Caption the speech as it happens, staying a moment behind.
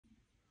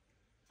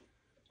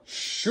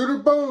Shooter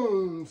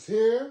Bones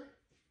here,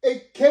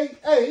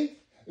 aka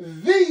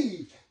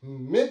the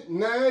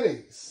Midnight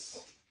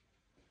Ace.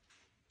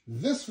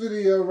 This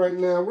video right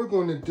now, we're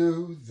going to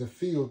do the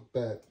field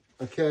bet,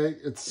 okay?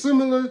 It's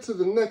similar to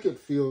the naked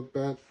field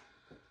bet.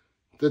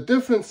 The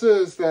difference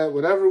is that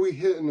whatever we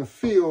hit in the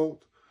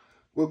field,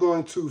 we're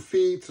going to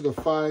feed to the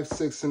 5,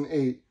 6, and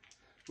 8.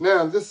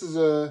 Now, this is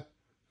a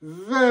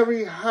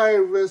very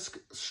high-risk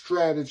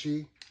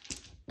strategy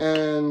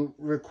and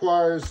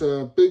requires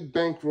a big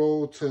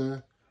bankroll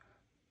to,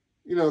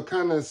 you know,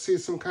 kind of see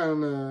some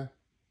kind of,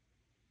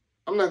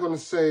 I'm not going to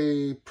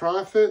say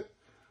profit,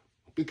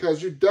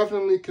 because you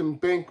definitely can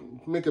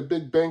make a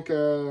big bank,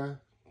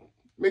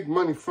 make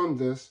money from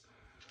this.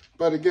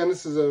 But again,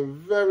 this is a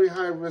very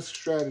high-risk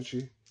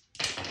strategy.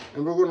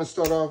 And we're going to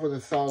start off with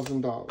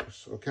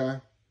 $1,000,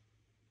 okay?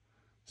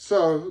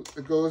 So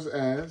it goes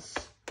as,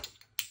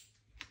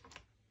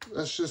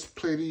 let's just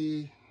play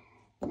the,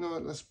 you know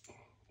what, let's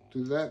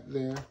do that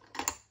there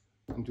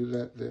and do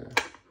that there.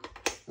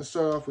 Let's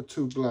start off with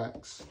 2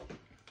 blacks.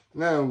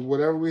 Now,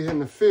 whatever we hit in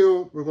the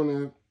field, we're going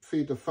to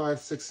feed the 5,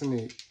 6, and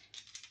 8.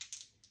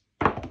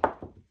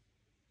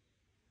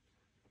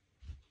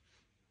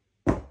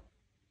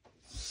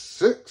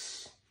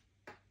 6.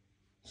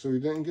 So we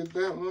didn't get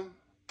that one.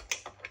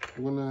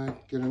 We're going to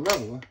get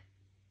another one.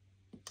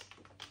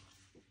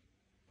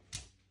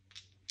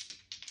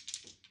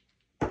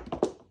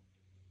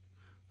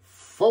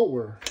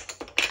 4.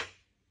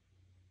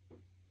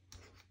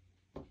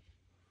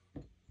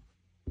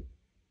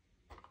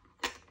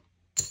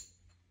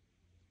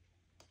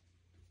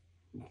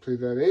 Play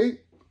that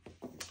 8.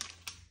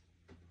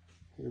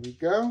 Here we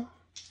go.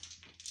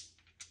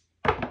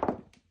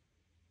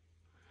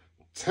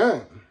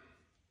 10.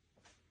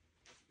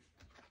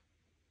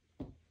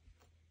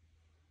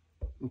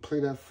 And play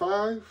that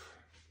 5.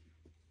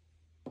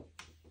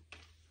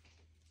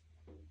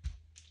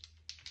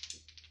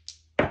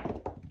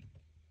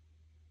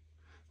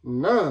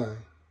 9.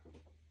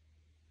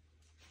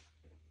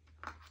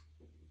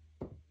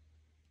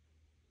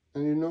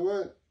 And you know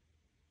what?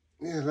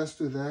 Yeah, let's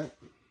do that.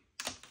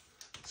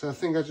 So I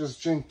think I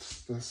just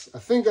jinxed this. I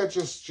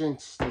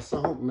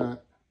hope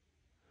not.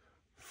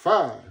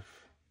 5.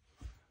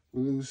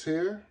 We lose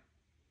here.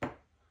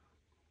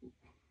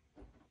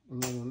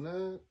 Another on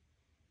that.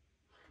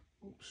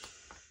 Oops.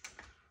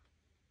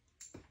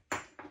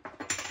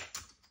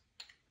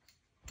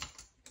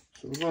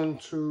 So we're going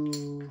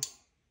to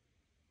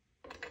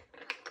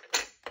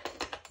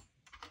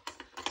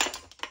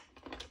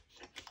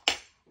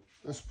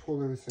let's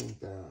pull everything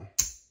down.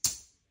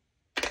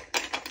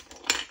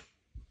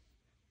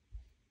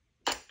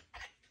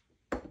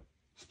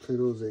 Let's play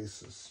those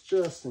aces,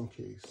 just in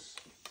case.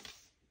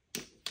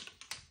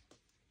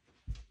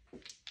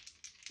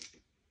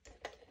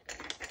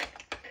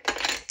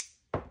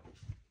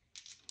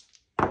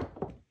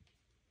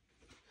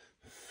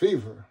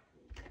 Fever.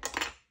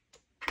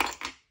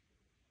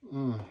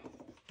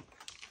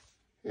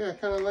 Yeah, I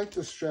kind of like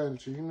this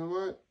strategy. You know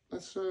what?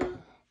 Let's put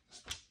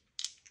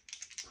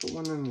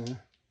one in there.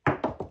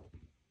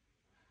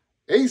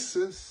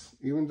 Aces,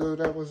 even though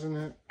that wasn't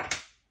it.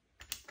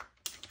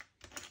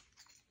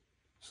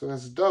 So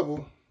that's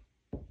double.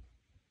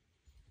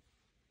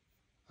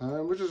 All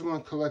right, we're just going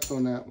to collect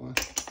on that one.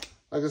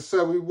 Like I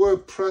said, we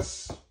would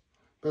press,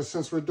 but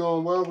since we're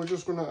doing well, we're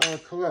just going to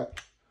collect.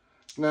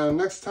 Now,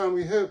 next time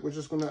we hit, we're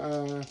just going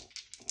to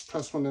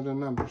press one of the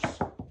numbers.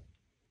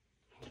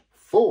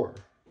 4.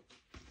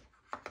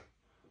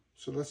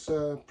 So let's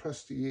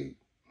press the 8.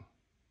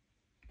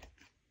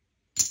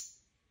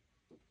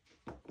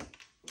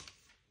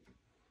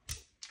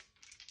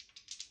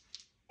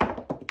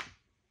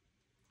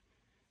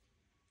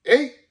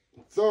 8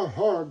 the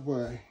hard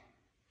way.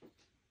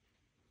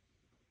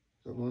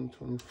 The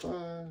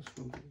 125.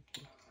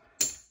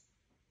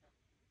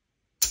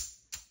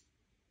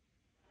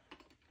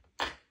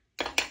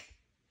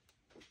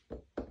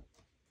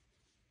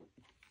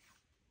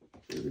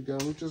 Here we go.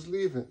 We just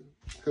leave it.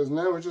 Because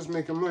now we're just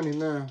making money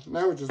now.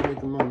 Now we're just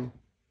making money.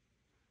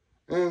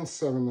 And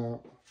 7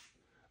 out.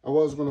 I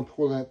was going to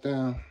pull that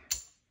down.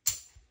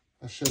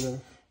 I should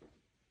have.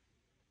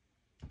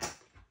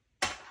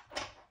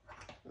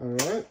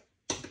 Alright.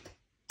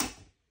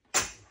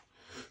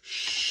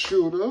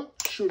 Shooter.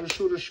 Shooter,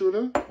 shooter,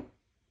 shooter.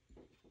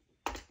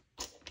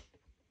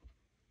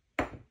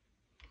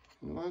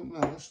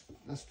 No,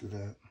 let's do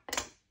that.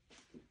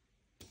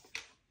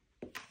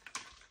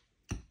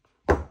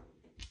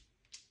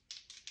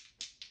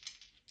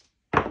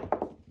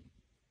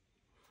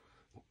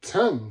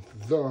 10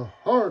 the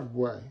hard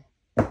way.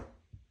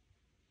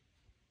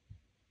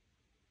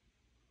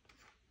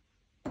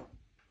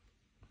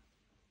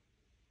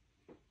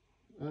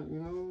 You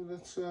know,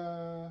 let's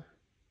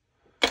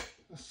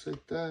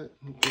take that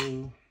and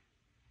do.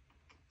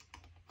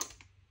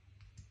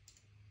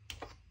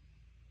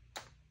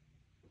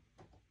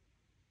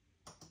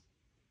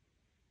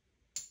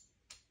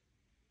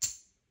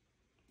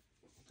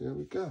 There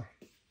we go.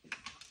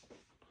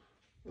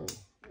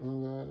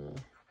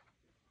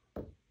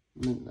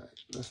 Midnight.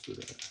 Let's do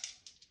that.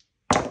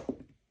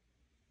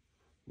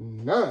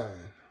 9.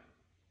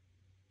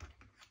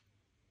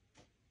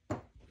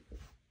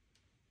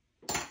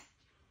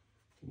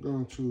 I'm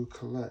going to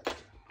collect.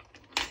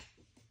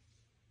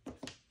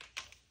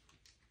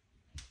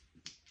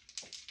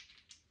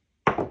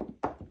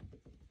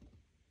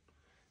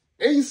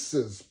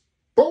 Aces,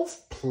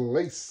 both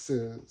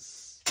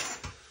places.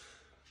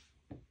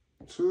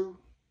 2.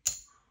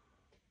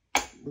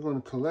 We're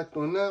going to collect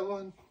on that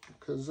one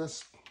because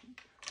that's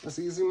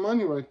easy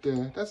money right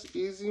there. That's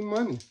easy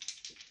money.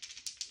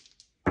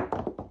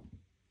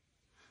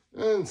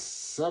 And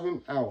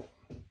 7 out.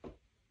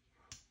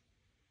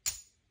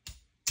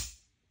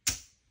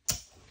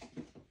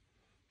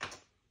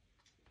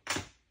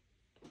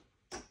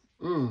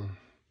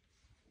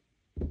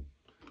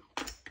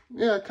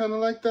 Yeah, I kind of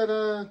like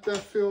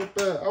that feel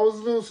bad. I was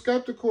a little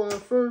skeptical at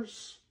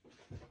first.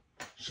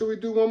 Should we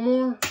do one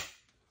more?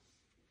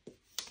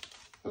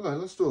 I was like,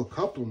 let's do a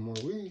couple more.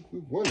 We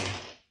winning.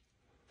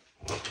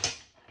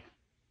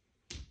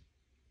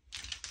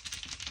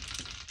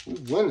 We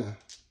winning.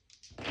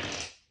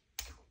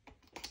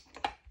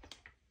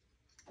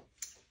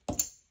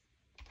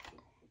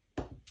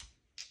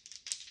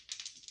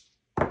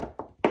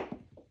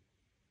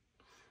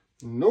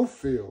 No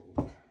field.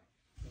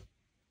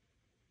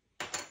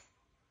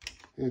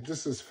 Yeah,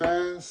 just as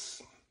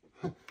fast.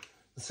 It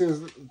seems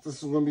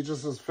this is going to be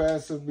just as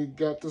fast as we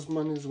got this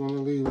money. Is going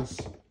to leave us.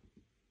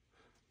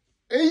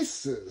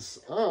 Aces.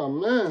 Oh,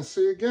 man.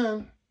 See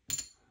again.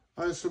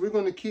 All right, so we're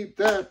going to keep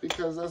that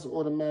because that's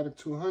automatic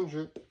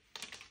 200.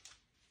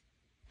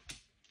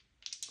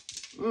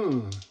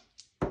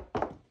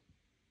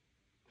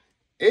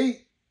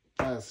 8.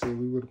 I see.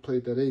 We would have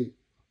played that 8.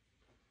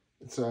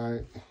 It's all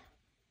right.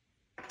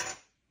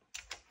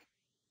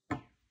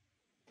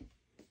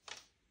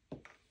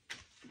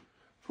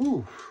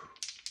 Whew.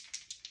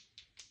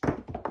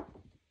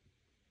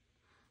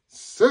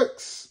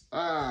 6.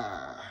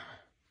 Well,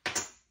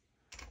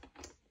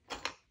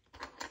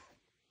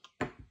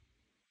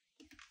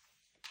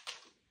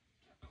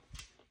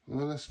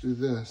 let's do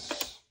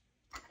this.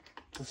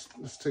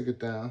 Let's take it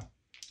down.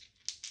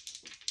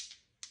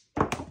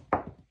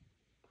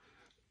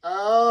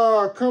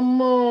 Oh,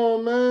 come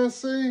on, man.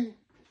 See?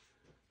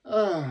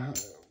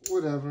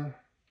 Whatever.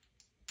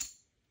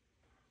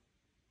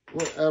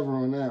 Whatever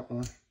on that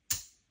one.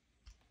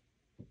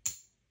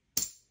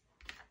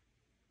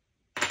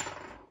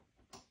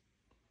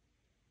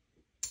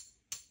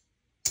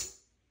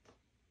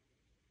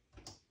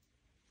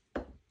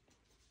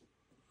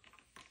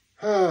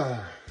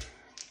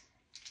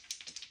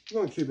 I'm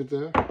going to keep it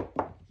there.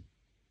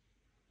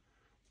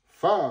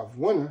 5,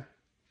 winner.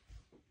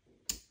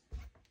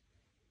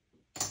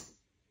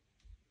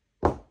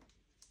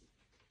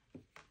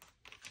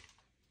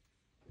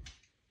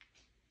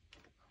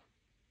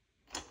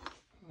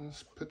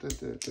 Let's put that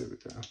there. There we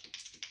go.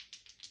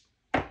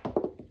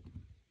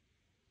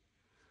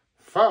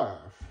 5.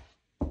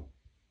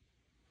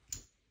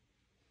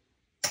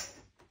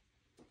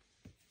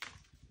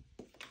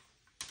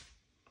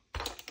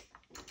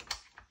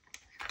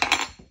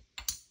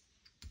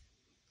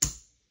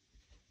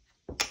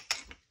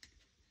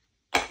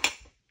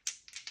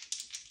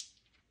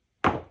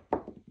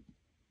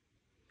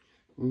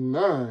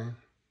 Nine.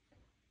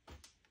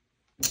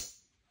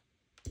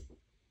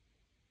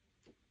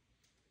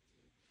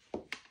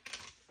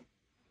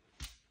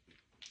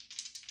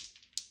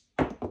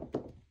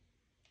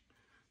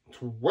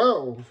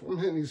 $12. I'm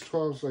hitting these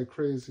 12s like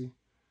crazy.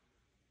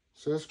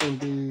 So that's going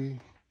to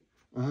be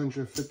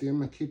 150. I'm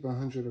going to keep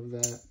 100 of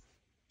that.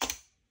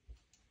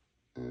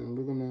 And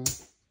we're going to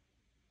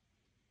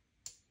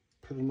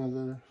put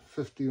another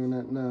 50 on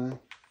that 9.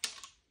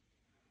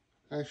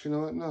 Actually, you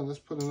know what? No, let's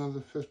put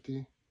another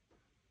 50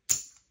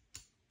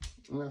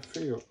 in that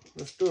field.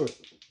 Let's do it.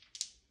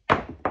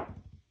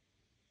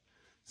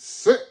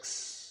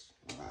 6.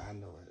 I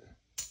know it.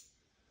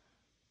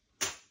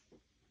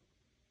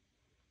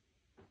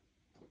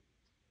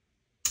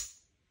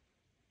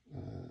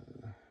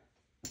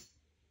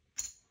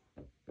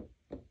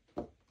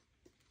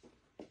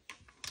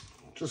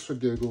 Just for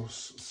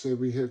giggles, see if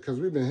we hit, because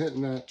we've been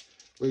hitting that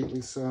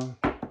lately, so.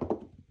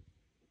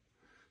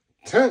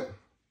 10.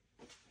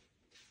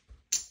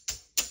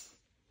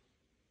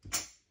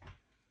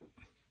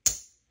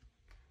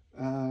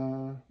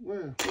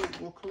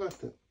 We'll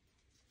collect it.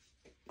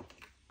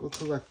 We'll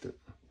collect it.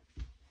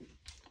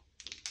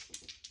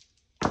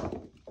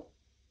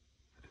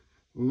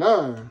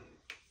 9.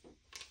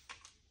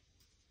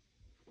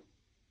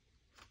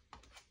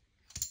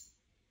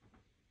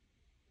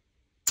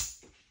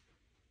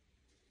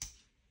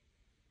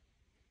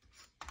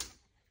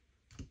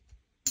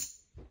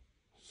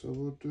 So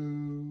we'll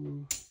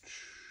do,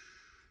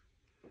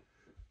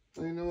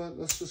 well, you know what,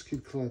 let's just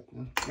keep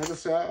collecting. Like I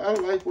said, I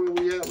like where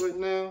we at right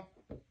now.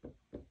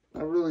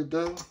 I really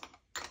do.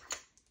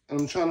 And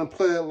I'm trying to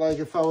play it like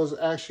if I was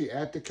actually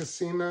at the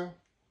casino.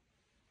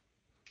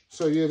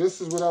 So yeah, this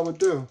is what I would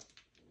do.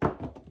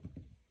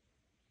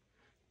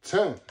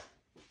 10.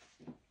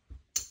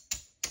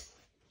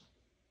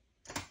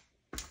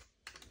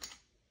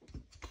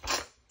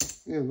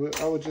 Yeah,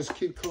 but I would just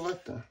keep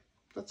collecting.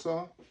 That's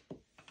all.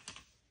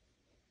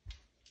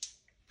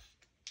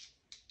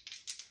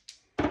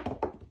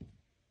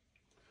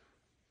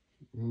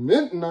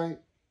 Midnight.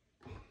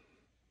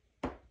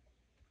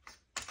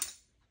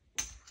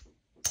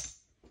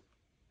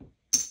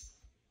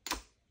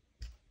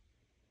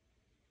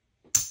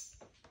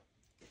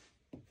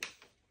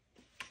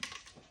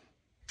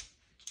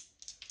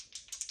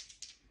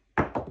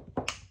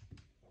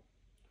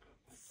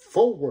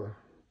 Forward.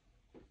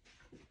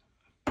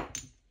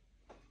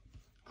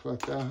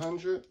 Collect that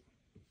 100.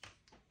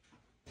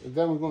 And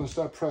then we're going to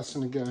start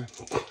pressing again.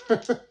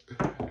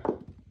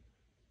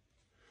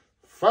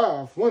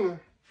 5 winner.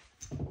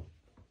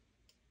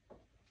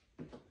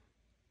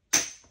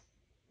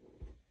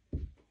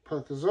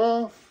 Puck is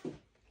off.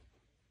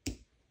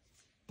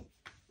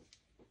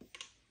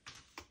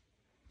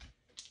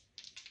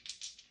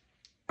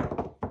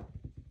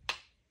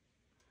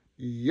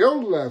 Yo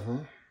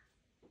 11.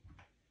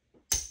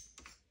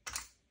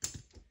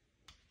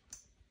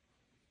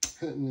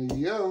 Hitting the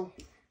yo.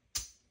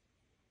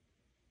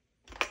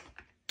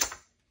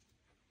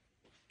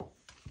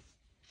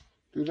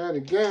 Do that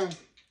again.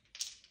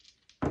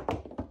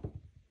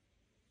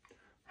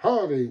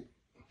 Heartache.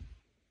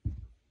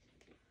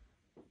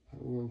 I'm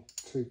going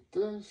to take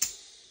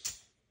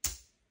this.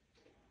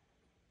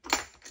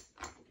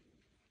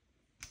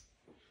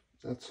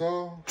 That's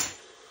all.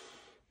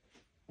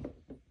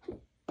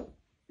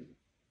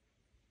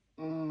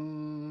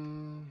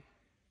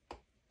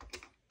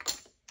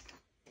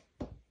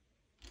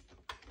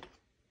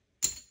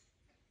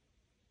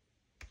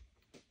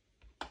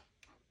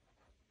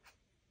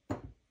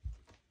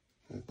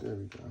 There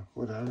we go.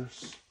 What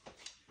else?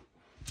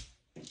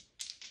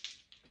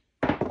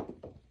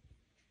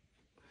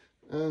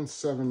 And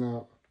 7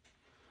 out.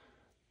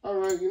 All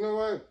right, you know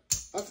what?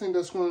 I think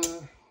that's going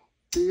to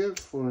be it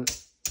for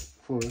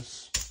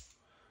us.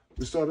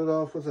 We started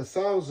off with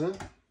 1,000.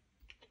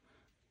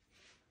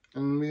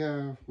 And we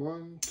have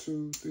 1,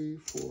 2, 3,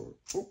 4.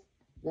 Oh,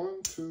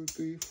 1, 2,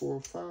 3,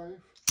 4, 5.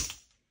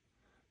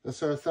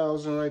 That's our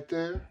 1,000 right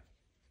there.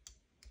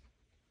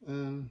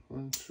 And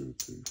 1, 2,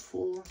 3,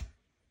 4.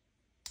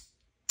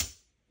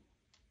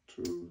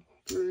 2,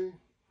 3,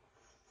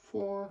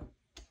 4.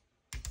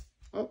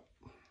 Up.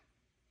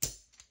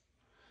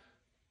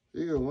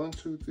 There you go. 1,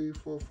 2, 3,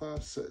 4,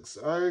 5, 6.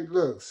 All right,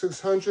 look,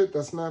 600.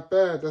 That's not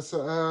bad. That's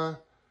a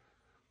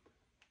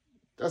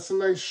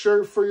nice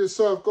shirt for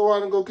yourself. Go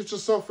out and go get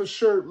yourself a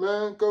shirt,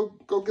 man. Go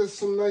get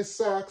some nice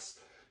socks.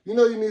 You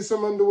know you need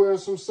some underwear and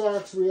some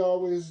socks. We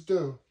always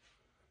do.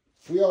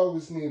 We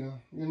always need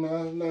them. You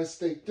know, a nice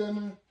steak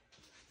dinner.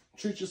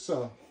 Treat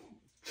yourself.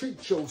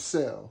 Treat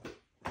yourself.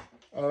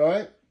 All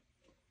right.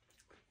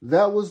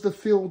 That was the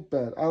field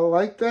bet. I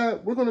like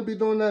that. We're going to be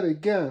doing that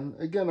again.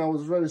 Again, I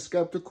was very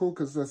skeptical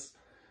because it's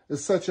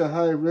such a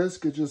high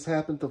risk. It just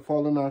happened to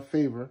fall in our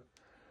favor.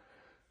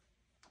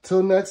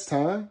 Till next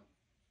time,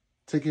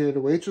 take care of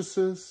the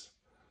waitresses.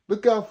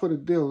 Look out for the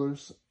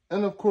dealers.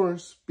 And, of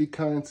course, be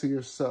kind to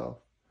yourself.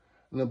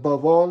 And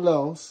above all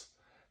else,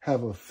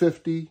 have a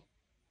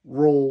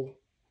 50-roll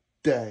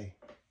day.